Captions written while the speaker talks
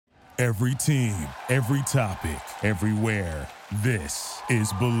Every team, every topic, everywhere. This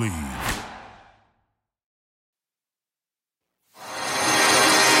is Believe.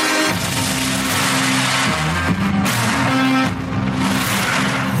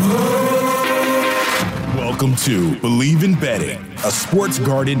 Welcome to Believe in Betting, a Sports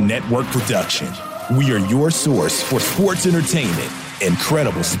Garden Network production. We are your source for sports entertainment and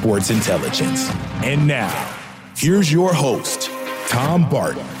credible sports intelligence. And now, here's your host, Tom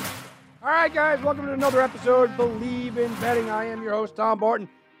Barton. All right, guys, welcome to another episode, Believe in Betting. I am your host, Tom Barton.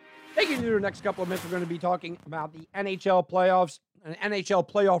 Taking you through the next couple of minutes, we're going to be talking about the NHL playoffs, an NHL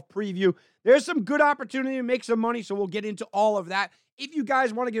playoff preview. There's some good opportunity to make some money, so we'll get into all of that. If you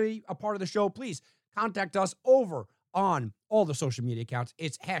guys want to be a part of the show, please contact us over on all the social media accounts.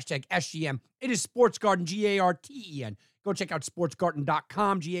 It's hashtag SGM. It is Sports Garden, Garten. Go check out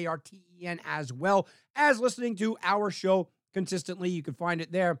sportsgarden.com, Garten, as well as listening to our show consistently. You can find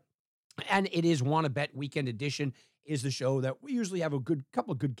it there. And it is Wanna Bet Weekend Edition is the show that we usually have a good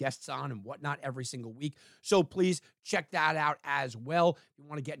couple of good guests on and whatnot every single week. So please check that out as well. If you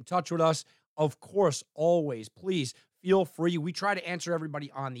want to get in touch with us, of course, always, please feel free. We try to answer everybody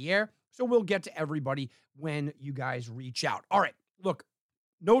on the air, so we'll get to everybody when you guys reach out. All right, look,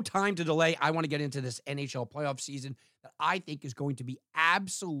 no time to delay. I want to get into this NHL playoff season that I think is going to be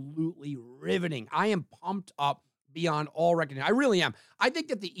absolutely riveting. I am pumped up beyond all reckoning. I really am. I think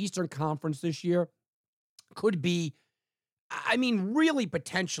that the Eastern Conference this year could be, really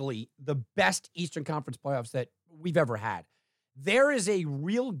potentially the best Eastern Conference playoffs that we've ever had. There is a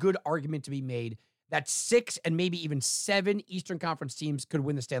real good argument to be made that 6 and maybe even 7 Eastern Conference teams could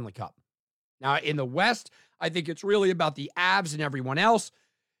win the Stanley Cup. Now, in the West, I think it's really about the Avs and everyone else.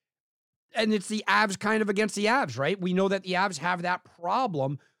 And it's the Avs kind of against the Avs, right? We know that the Avs have that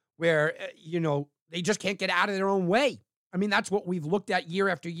problem where, they just can't get out of their own way. I mean, that's what we've looked at year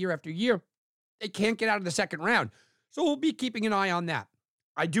after year after year. They can't get out of the second round. So we'll be keeping an eye on that.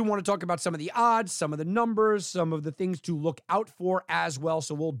 I do want to talk about some of the odds, some of the numbers, some of the things to look out for as well.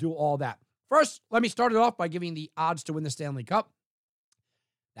 So we'll do all that. First, let me start it off by giving the odds to win the Stanley Cup.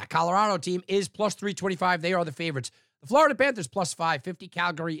 That Colorado team is plus 325. They are the favorites. The Florida Panthers plus 550.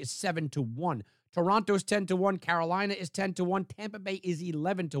 Calgary is 7-1. Toronto's 10-1. Carolina is 10-1. Tampa Bay is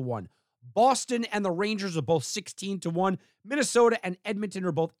 11-1. Boston and the Rangers are both 16-1. Minnesota and Edmonton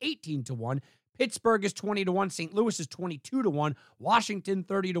are both 18-1. Pittsburgh is 20-1. St. Louis is 22-1. Washington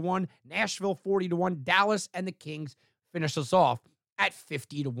 30-1. Nashville 40-1. Dallas and the Kings finish us off at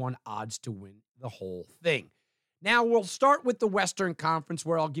 50-1 odds to win the whole thing. Now we'll start with the Western Conference,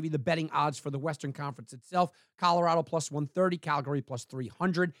 where I'll give you the betting odds for the Western Conference itself. Colorado plus 130. Calgary plus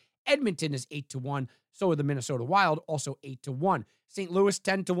 300. Edmonton is 8-1. So are the Minnesota Wild, also 8-1. St. Louis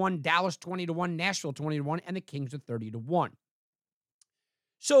 10-1, Dallas 20-1, Nashville 20-1, and the Kings are 30-1.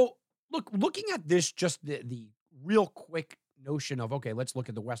 So, looking at this, just the real quick notion of, okay, let's look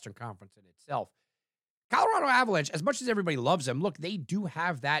at the Western Conference in itself. Colorado Avalanche, as much as everybody loves them, look, they do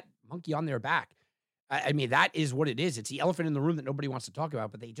have that monkey on their back. That is what it is. It's the elephant in the room that nobody wants to talk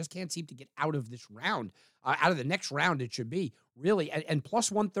about, but they just can't seem to get out of this round. Out of the next round, it should be, really. And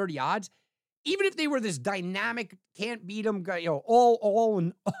plus 130 odds, even if they were this dynamic, can't beat them, all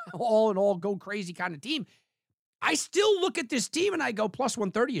in all, go crazy kind of team, I still look at this team and I go, plus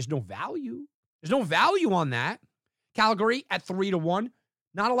 130 is no value. There's no value on that. Calgary at 3-1,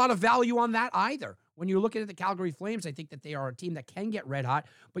 not a lot of value on that either. When you're looking at the Calgary Flames, I think that they are a team that can get red hot,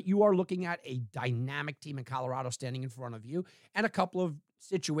 but you are looking at a dynamic team in Colorado standing in front of you, and a couple of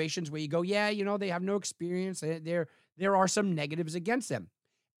situations where you go, they have no experience. There are some negatives against them.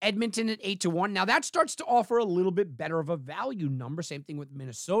 Edmonton at 8-1. Now that starts to offer a little bit better of a value number. Same thing with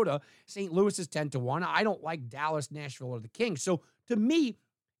Minnesota. St. Louis is 10-1. I don't like Dallas, Nashville, or the Kings. So to me,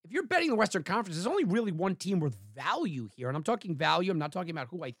 if you're betting the Western Conference, there's only really one team worth value here. And I'm talking value. I'm not talking about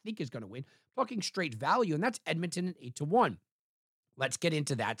who I think is going to win. I'm talking straight value, and that's Edmonton at 8-1. Let's get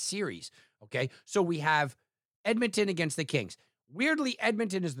into that series, okay? So we have Edmonton against the Kings. Weirdly,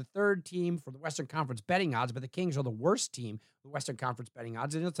 Edmonton is the third team for the Western Conference betting odds, but the Kings are the worst team for the Western Conference betting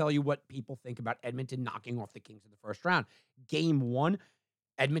odds, and it'll tell you what people think about Edmonton knocking off the Kings in the first round. Game 1,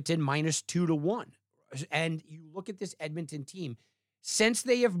 Edmonton minus 2-1. And you look at this Edmonton team, since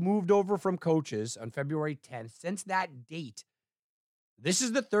they have moved over from coaches on February 10th, since that date, this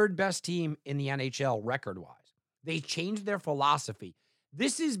is the third best team in the NHL record-wise. They changed their philosophy.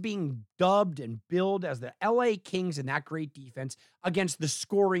 This is being dubbed and billed as the LA Kings and that great defense against the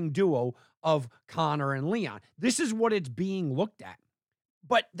scoring duo of Connor and Leon. This is what it's being looked at.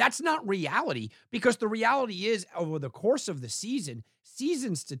 But that's not reality, because the reality is, over the course of the season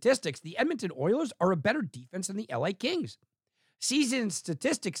statistics, the Edmonton Oilers are a better defense than the LA Kings. Season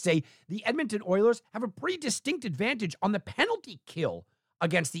statistics say the Edmonton Oilers have a pretty distinct advantage on the penalty kill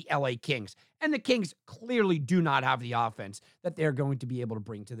against the LA Kings. And the Kings clearly do not have the offense that they're going to be able to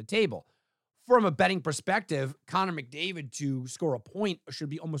bring to the table. From a betting perspective, Connor McDavid to score a point should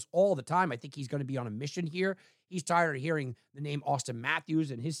be almost all the time. I think he's going to be on a mission here. He's tired of hearing the name Austin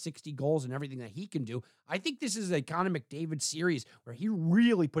Matthews and his 60 goals and everything that he can do. I think this is a Connor McDavid series where he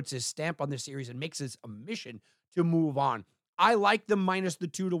really puts his stamp on this series and makes it a mission to move on. I like the minus the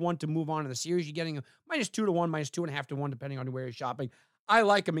 2-1 to move on in the series. You're getting a minus 2-1, minus 2.5-1, depending on where you're shopping. I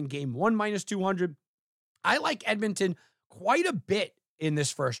like him in game one, minus 200. I like Edmonton quite a bit in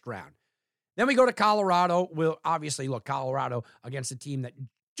this first round. Then we go to Colorado. We'll obviously look Colorado against a team that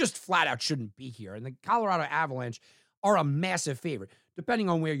just flat out shouldn't be here. And the Colorado Avalanche are a massive favorite. Depending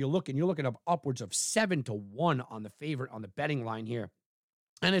on where you're looking up upwards of 7-1 on the favorite on the betting line here.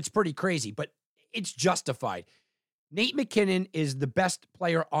 And it's pretty crazy, but it's justified. Nate McKinnon is the best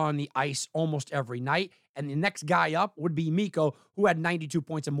player on the ice almost every night. And the next guy up would be Mikko, who had 92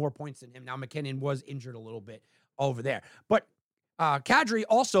 points and more points than him. Now, McKinnon was injured a little bit over there. But Kadri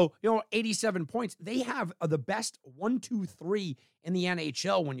also, 87 points. They have the best 1, 2, 3 in the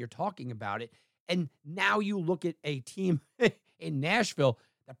NHL when you're talking about it. And now you look at a team in Nashville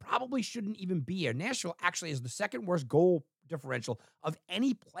that probably shouldn't even be here. Nashville actually is the second worst goal differential of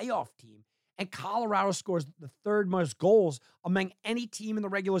any playoff team. And Colorado scores the third most goals among any team in the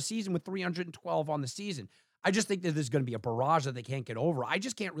regular season with 312 on the season. I just think that there's going to be a barrage that they can't get over. I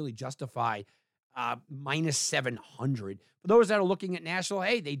just can't really justify minus 700. For those that are looking at Nashville,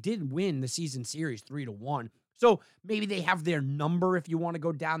 hey, they did win the season series 3-1. So maybe they have their number if you want to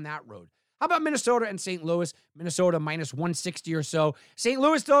go down that road. How about Minnesota and St. Louis? Minnesota minus 160 or so. St.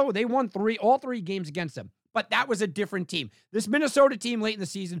 Louis, though, they won all three games against them. But that was a different team. This Minnesota team late in the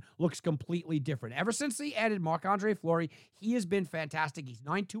season looks completely different. Ever since they added Marc-Andre Fleury, he has been fantastic. He's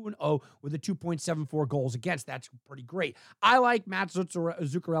 9-2-0 with a 2.74 goals against. That's pretty great. I like Matt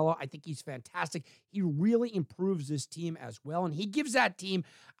Zuccarello. I think he's fantastic. He really improves this team as well, and he gives that team,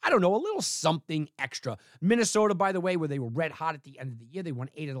 a little something extra. Minnesota, by the way, where they were red hot at the end of the year, they won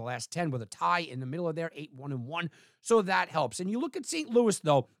 8 of the last 10 with a tie in the middle of there, 8-1-1. So that helps. And you look at St. Louis,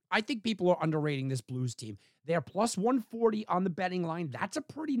 though, I think people are underrating this Blues team. They're plus 140 on the betting line. That's a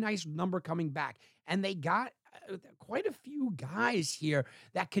pretty nice number coming back. And they got quite a few guys here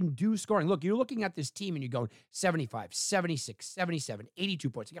that can do scoring. Look, you're looking at this team and you're going 75, 76, 77, 82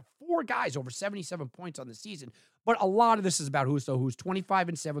 points. You got 4 guys over 77 points on the season. But a lot of this is about who's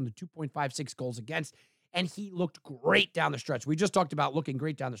 25-7 to 2.56 goals against. And he looked great down the stretch. We just talked about looking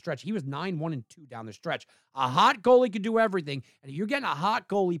great down the stretch. He was 9-1-2 down the stretch. A hot goalie could do everything. And if you're getting a hot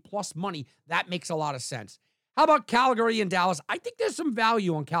goalie plus money, that makes a lot of sense. How about Calgary and Dallas? I think there's some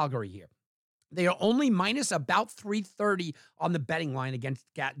value on Calgary here. They are only minus about 330 on the betting line against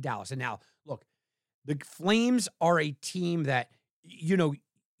Dallas. And now, look, the Flames are a team that,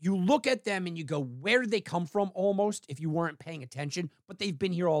 you look at them and you go, where did they come from almost if you weren't paying attention? But they've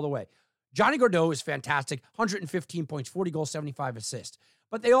been here all the way. Johnny Gaudreau is fantastic, 115 points, 40 goals, 75 assists.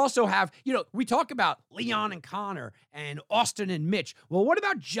 But they also have, we talk about Leon and Connor and Austin and Mitch. Well, what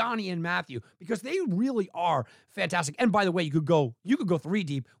about Johnny and Matthew? Because they really are fantastic. And by the way, you could go 3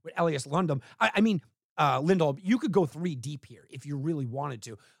 deep with Elias Lindholm. Lindholm. You could go 3 deep here if you really wanted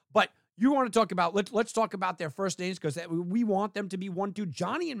to. But you want to talk about, let's talk about their first names because we want them to be 1-2.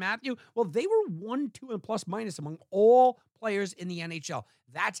 Johnny and Matthew, well, they were 1-2 and plus minus among all players in the NHL.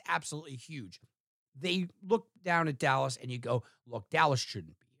 That's absolutely huge. They look down at Dallas and you go, look, Dallas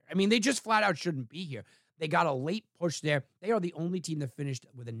shouldn't be here. They just flat out shouldn't be here. They got a late push there. They are the only team that finished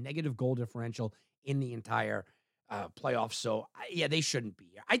with a negative goal differential in the entire playoffs. So, yeah, they shouldn't be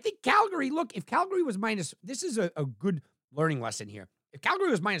here. I think Calgary, look, if Calgary was minus, this is a good learning lesson here. If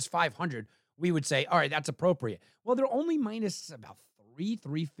Calgary was minus 500, we would say, all right, that's appropriate. Well, they're only minus about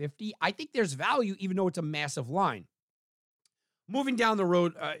 350. I think there's value, even though it's a massive line. Moving down the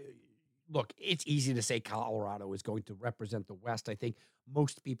road, look, it's easy to say Colorado is going to represent the West. I think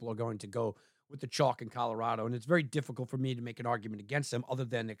most people are going to go with the chalk in Colorado, and it's very difficult for me to make an argument against them other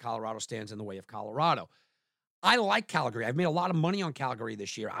than that Colorado stands in the way of Colorado. I like Calgary. I've made a lot of money on Calgary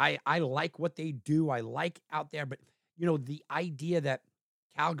this year. I like what they do. I like out there, but the idea that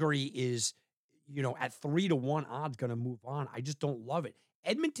Calgary is, at 3-1 odds going to move on, I just don't love it.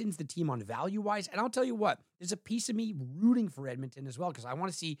 Edmonton's the team on value-wise, and I'll tell you what, there's a piece of me rooting for Edmonton as well because I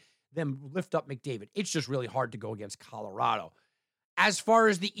want to see them lift up McDavid. It's just really hard to go against Colorado. As far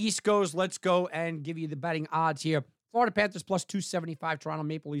as the East goes, let's go and give you the betting odds here. Florida Panthers plus 275, Toronto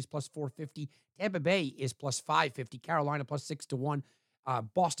Maple Leafs plus 450, Tampa Bay is plus 550, Carolina plus 6-1,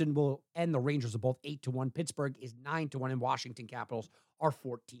 Boston will and the Rangers are both 8-1. Pittsburgh is 9-1, and Washington Capitals are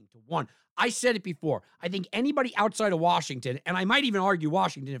 14-1. I said it before. I think anybody outside of Washington, and I might even argue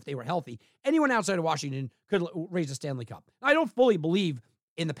Washington if they were healthy, anyone outside of Washington could raise a Stanley Cup. I don't fully believe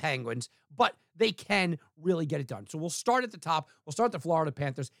in the Penguins, but they can really get it done. So we'll start at the top. We'll start the Florida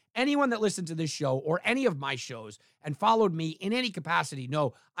Panthers. Anyone that listened to this show or any of my shows and followed me in any capacity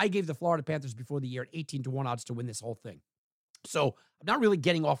know I gave the Florida Panthers before the year at 18-1 odds to win this whole thing. So I'm not really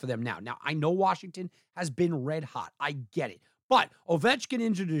getting off of them now. Now, I know Washington has been red hot. I get it. But Ovechkin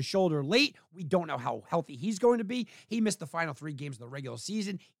injured his shoulder late. We don't know how healthy he's going to be. He missed the final 3 games of the regular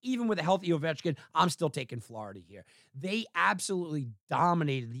season. Even with a healthy Ovechkin, I'm still taking Florida here. They absolutely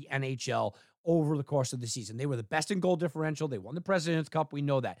dominated the NHL over the course of the season. They were the best in goal differential. They won the President's Cup. We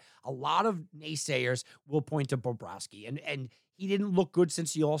know that. A lot of naysayers will point to Bobrovsky, and he didn't look good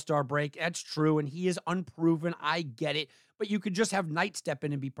since the All-Star break. That's true, and he is unproven. I get it. But you could just have Knight step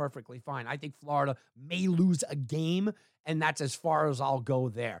in and be perfectly fine. I think Florida may lose a game, and that's as far as I'll go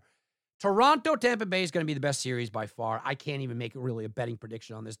there. Toronto, Tampa Bay is going to be the best series by far. I can't even make really a betting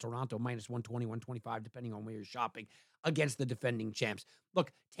prediction on this. Toronto minus 120, 125, depending on where you're shopping, against the defending champs.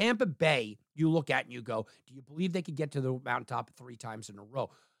 Look, Tampa Bay, you look at and you go, do you believe they could get to the mountaintop 3 times in a row?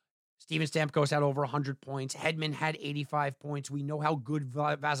 Steven Stamkos had over 100 points. Hedman had 85 points. We know how good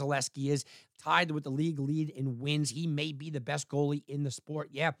Vasilevsky is, tied with the league lead in wins. He may be the best goalie in the sport.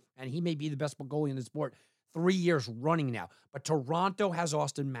 Yeah, and he may be the best goalie in the sport 3 years running now. But Toronto has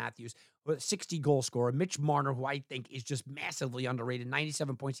Austin Matthews, a 60-goal scorer. Mitch Marner, who I think is just massively underrated,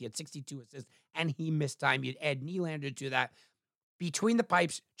 97 points. He had 62 assists, and he missed time. You'd add Nylander to that. Between the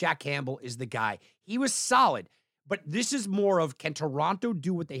pipes, Jack Campbell is the guy. He was solid. But this is more of, can Toronto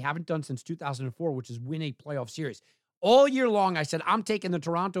do what they haven't done since 2004, which is win a playoff series? All year long, I said, I'm taking the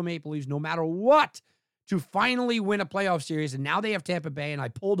Toronto Maple Leafs no matter what to finally win a playoff series. And now they have Tampa Bay, and I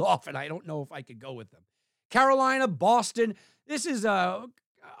pulled off, and I don't know if I could go with them. Carolina, Boston, this is a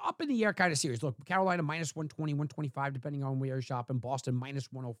up in the air kind of series. Look, Carolina minus 120, 125, depending on where you're shopping. Boston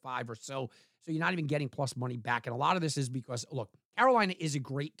minus 105 or so. So you're not even getting plus money back. And a lot of this is because, look, Carolina is a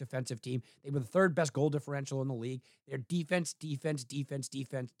great defensive team. They were the 3rd best goal differential in the league. Their defense,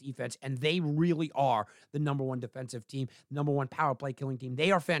 and they really are the number 1 defensive team, number 1 power play killing team.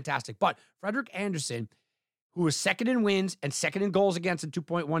 They are fantastic. But Frederik Andersen, who is 2nd in wins and 2nd in goals against at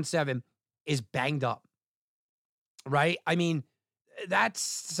 2.17, is banged up. Right? I mean, that's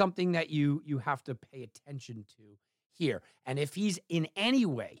something that you have to pay attention to here. And if he's in any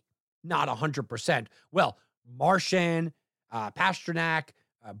way not 100%, well, Marchand, Pastrnak,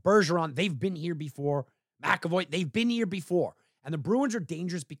 Bergeron, they've been here before. McAvoy, they've been here before. And the Bruins are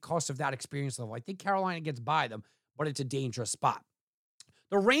dangerous because of that experience level. I think Carolina gets by them, but it's a dangerous spot.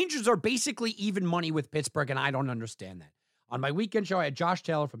 The Rangers are basically even money with Pittsburgh, and I don't understand that. On my weekend show, I had Josh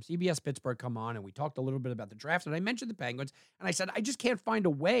Taylor from CBS Pittsburgh come on, and we talked a little bit about the draft, and I mentioned the Penguins, and I said, I just can't find a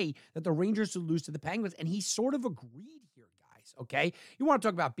way that the Rangers would lose to the Penguins, and he sort of agreed here, guys, okay? You want to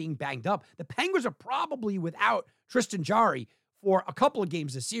talk about being banged up. The Penguins are probably without Tristan Jarry for a couple of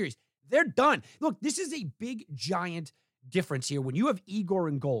games this series. They're done. Look, this is a big, giant difference here. When you have Igor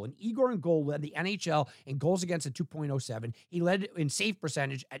in goal, and Igor in goal led the NHL in goals against at 2.07. He led in save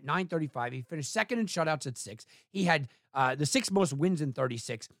percentage at 935. He finished 2nd in shutouts at 6. He had the 6th most wins in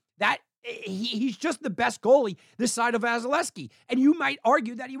 36. He's just the best goalie this side of Vasilevsky. And you might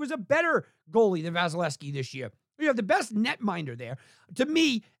argue that he was a better goalie than Vasilevsky this year. You have the best netminder there. To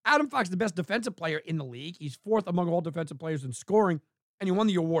me, Adam Fox is the best defensive player in the league. He's 4th among all defensive players in scoring, and he won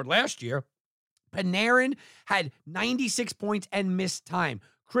the award last year. Panarin had 96 points and missed time.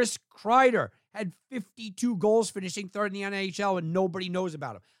 Chris Kreider had 52 goals, finishing 3rd in the NHL, and nobody knows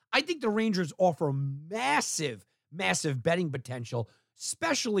about him. I think the Rangers offer massive betting potential,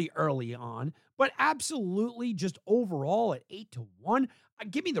 especially early on, but absolutely just overall at 8-1.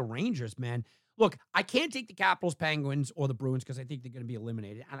 Give me the Rangers, man. Look, I can't take the Capitals, Penguins, or the Bruins because I think they're going to be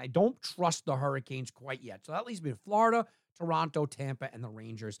eliminated, and I don't trust the Hurricanes quite yet. So that leaves me with Florida, Toronto, Tampa, and the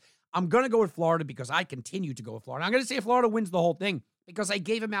Rangers. I'm going to go with Florida because I continue to go with Florida. I'm going to say Florida wins the whole thing because I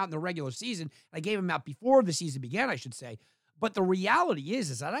gave him out in the regular season. I gave him out before the season began, I should say. But the reality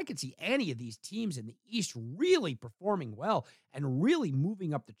is that I could see any of these teams in the East really performing well and really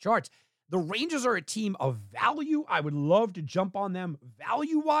moving up the charts. The Rangers are a team of value. I would love to jump on them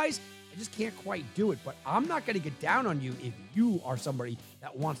value-wise. I just can't quite do it. But I'm not going to get down on you if you are somebody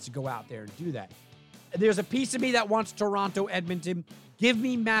that wants to go out there and do that. There's a piece of me that wants Toronto, Edmonton. Give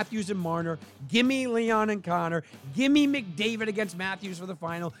me Matthews and Marner. Give me Leon and Connor. Give me McDavid against Matthews for the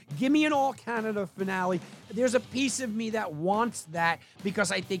final. Give me an all-Canada finale. There's a piece of me that wants that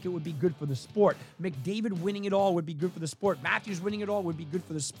because I think it would be good for the sport. McDavid winning it all would be good for the sport. Matthews winning it all would be good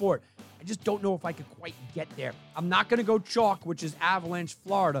for the sport. I just don't know if I could quite get there. I'm not going to go chalk, which is Avalanche,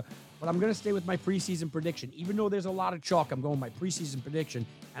 Florida, but I'm going to stay with my preseason prediction. Even though there's a lot of chalk, I'm going with my preseason prediction,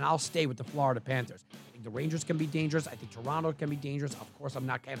 and I'll stay with the Florida Panthers. I think the Rangers can be dangerous. I think Toronto can be dangerous. Of course, I'm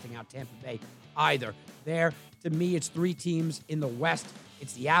not counting out Tampa Bay either. There, to me, it's three teams in the West.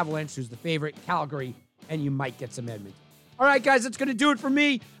 It's the Avalanche, who's the favorite, Calgary, and you might get some Edmonton. All right, guys, that's going to do it for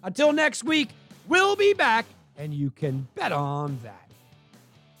me. Until next week, we'll be back, and you can bet on that.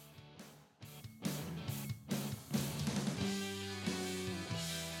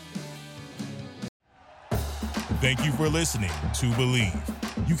 Thank you for listening to Believe.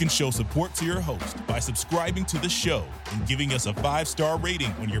 You can show support to your host by subscribing to the show and giving us a 5-star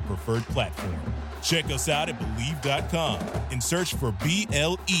rating on your preferred platform. Check us out at Believe.com and search for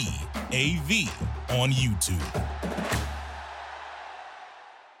BLEAV on YouTube.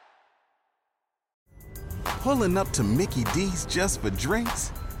 Pulling up to Mickey D's just for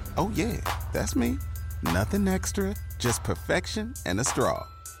drinks? Oh yeah, that's me. Nothing extra, just perfection and a straw.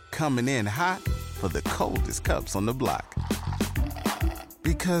 Coming in hot for the coldest cups on the block.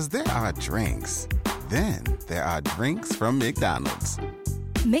 Because there are drinks. Then there are drinks from McDonald's.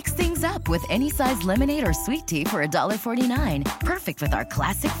 Mix things up with any size lemonade or sweet tea for $1.49. Perfect with our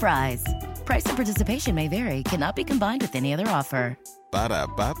classic fries. Price and participation may vary. Cannot be combined with any other offer.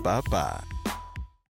 Ba-da-ba-ba-ba.